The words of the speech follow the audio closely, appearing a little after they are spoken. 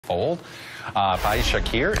poll. Faiz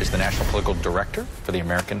Shakir is the National Political Director for the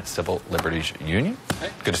American Civil Liberties Union. Hey.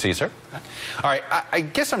 Good to see you, sir. Hi. All right, I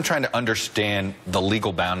guess I'm trying to understand the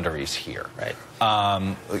legal boundaries here. Right.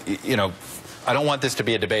 You know, I don't want this to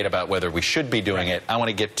be a debate about whether we should be doing it. I want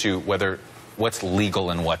to get to what's legal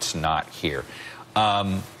and what's not here.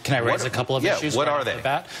 Can I raise a couple of issues? What are they?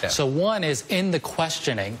 Yeah. So one is in the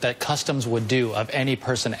questioning that Customs would do of any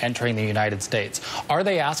person entering the United States. Are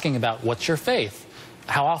they asking about what's your faith?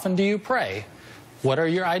 How often do you pray? What are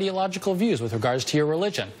your ideological views with regards to your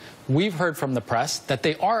religion? We've heard from the press that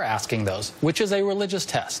they are asking those, which is a religious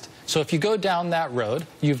test. So if you go down that road,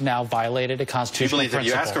 you've now violated a constitutional principle.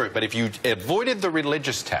 You ask her, but if you avoided the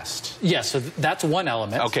religious test... Yes, so that's one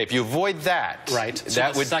element. Okay, if you avoid that, right,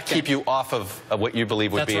 that would keep you off of what you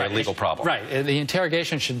believe would be a legal problem. Right. The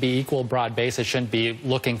interrogation should be equal, broad-based. It shouldn't be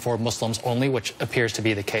looking for Muslims only, which appears to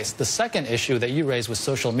be the case. The second issue that you raised with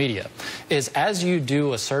social media is as you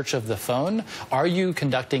do a search of the phone, are you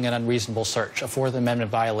conducting an unreasonable search, a Fourth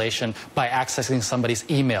Amendment violation, by accessing somebody's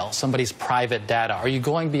email, somebody's private data? Are you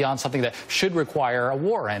going beyond something that should require a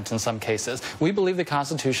warrant in some cases? We believe the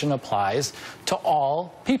Constitution applies to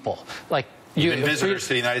all people. Like even visitors to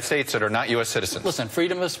the United States that are not U.S. citizens. Listen,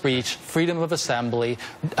 freedom of speech, freedom of assembly,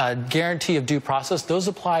 guarantee of due process, those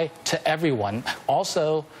apply to everyone.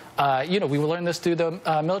 Also, you know, we learned this through the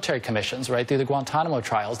military commissions, right, through the Guantanamo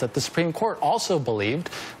trials, that the Supreme Court also believed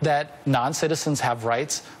that non-citizens have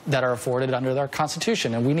rights that are afforded under their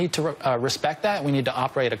Constitution, and we need to respect that. We need to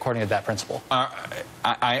operate according to that principle.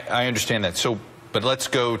 I understand that. So, but let's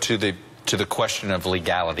go to the question of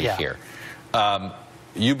legality here.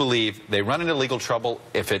 You believe they run into legal trouble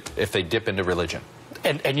if they dip into religion.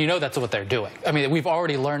 And you know that's what they're doing. I mean, we've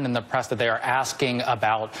already learned in the press that they are asking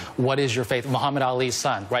about what is your faith. Muhammad Ali's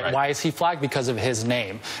son, right? Why is he flagged? Because of his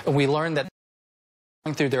name. And we learned that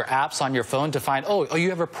going through their apps on your phone to find, oh, you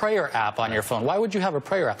have a prayer app on your phone. Why would you have a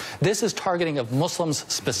prayer app? This is targeting of Muslims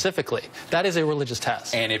specifically. That is a religious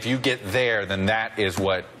test. And if you get there, then that is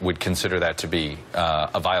what would consider that to be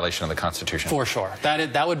a violation of the Constitution. For sure.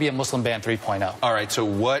 That would be a Muslim ban 3.0. All right. So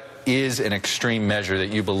what is an extreme measure that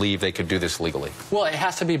you believe they could do this legally? Well, it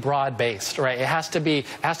has to be broad-based, right? It has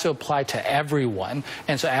to apply to everyone.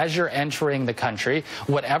 And so as you're entering the country,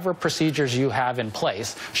 whatever procedures you have in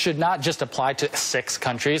place should not just apply to 6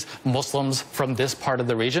 countries, Muslims from this part of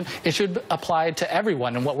the region. It should apply to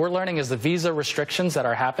everyone. And what we're learning is the visa restrictions that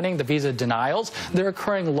are happening, the visa denials, they're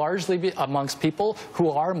occurring largely amongst people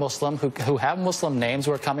who are Muslim, who have Muslim names,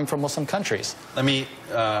 who are coming from Muslim countries. Let me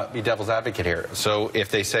be devil's advocate here. So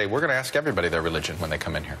if they say, we're going to ask everybody their religion when they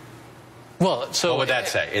come in here. Well, so what would that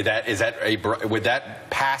say? Would that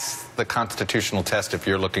pass the constitutional test if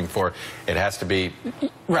you're looking for it has to be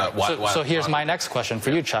right? So here's my next question for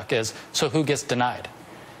you, Chuck: is so who gets denied?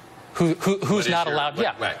 Who's not allowed?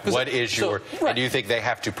 Yeah. Right. What is your? And do you think they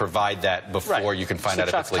have to provide that before you can find out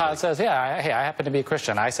if it's legal? Todd says, yeah, hey, I happen to be a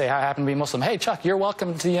Christian. I say, I happen to be Muslim. Hey, Chuck, you're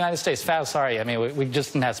welcome to the United States. Faz, sorry, I mean, we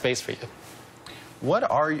just didn't have space for you. What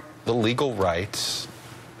are the legal rights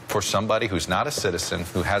for somebody who's not a citizen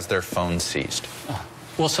who has their phone seized?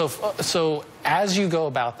 Well, so as you go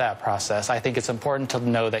about that process, I think it's important to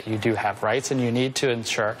know that you do have rights, and you need to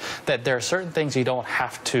ensure that there are certain things you don't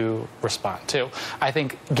have to respond to. I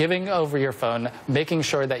think giving over your phone, making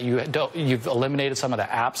sure that you've eliminated some of the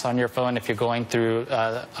apps on your phone. If you're going through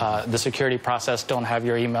the security process, don't have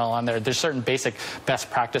your email on there. There's certain basic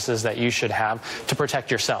best practices that you should have to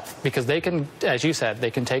protect yourself, because they can, as you said,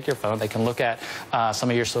 they can take your phone, they can look at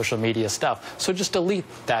some of your social media stuff. So just delete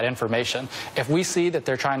that information. If we see that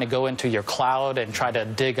they're trying to go into your cloud and try to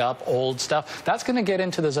dig up old stuff, that's going to get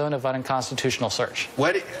into the zone of unconstitutional search.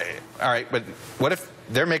 All right, but what if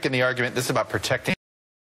they're making the argument this is about protecting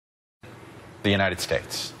the United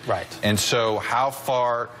States? Right. And so how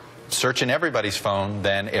far searching everybody's phone,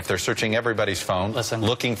 then, if they're searching everybody's phone,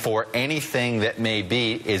 looking for anything that may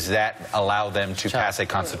be, is that allow them to pass a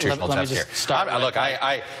constitutional test here? Look,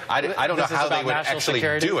 I don't know how they would actually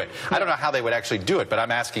do it. I don't know how they would actually do it, but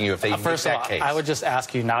I'm asking you if they make that case. I would just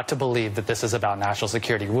ask you not to believe that this is about national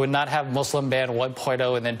security. We would not have Muslim ban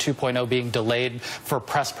 1.0 and then 2.0 being delayed for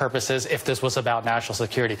press purposes if this was about national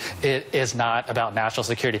security. It is not about national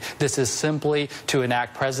security. This is simply to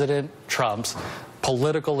enact President Trump's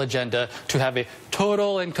political agenda to have a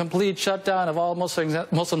total and complete shutdown of all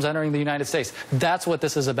Muslims entering the United States. That's what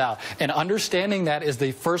this is about. And understanding that is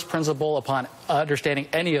the first principle upon understanding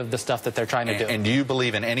any of the stuff that they're trying to do. And do you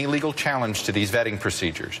believe in any legal challenge to these vetting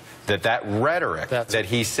procedures, that rhetoric that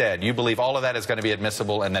he said, you believe all of that is going to be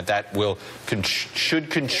admissible and that will should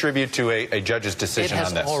contribute to a judge's decision on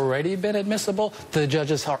this? It has already been admissible. The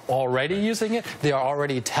judges are already using it. They are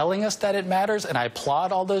already telling us that it matters, and I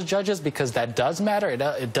applaud all those judges because that does matter.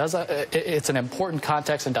 It's an important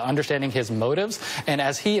context into understanding his motives. And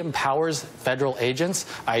as he empowers federal agents,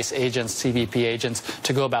 ICE agents, CBP agents,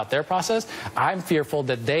 to go about their process, I'm fearful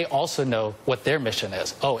that they also know what their mission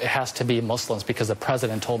is. Oh, it has to be Muslims because the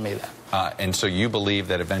president told me that. And so you believe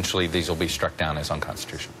that eventually these will be struck down as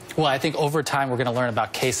unconstitutional? Well, I think over time we're going to learn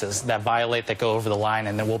about cases that violate, that go over the line,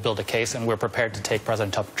 and then we'll build a case, and we're prepared to take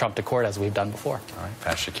President Trump to court as we've done before. All right,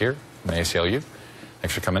 Faiz Shakir, from the ACLU.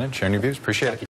 Thanks for coming in, sharing your views. Appreciate it.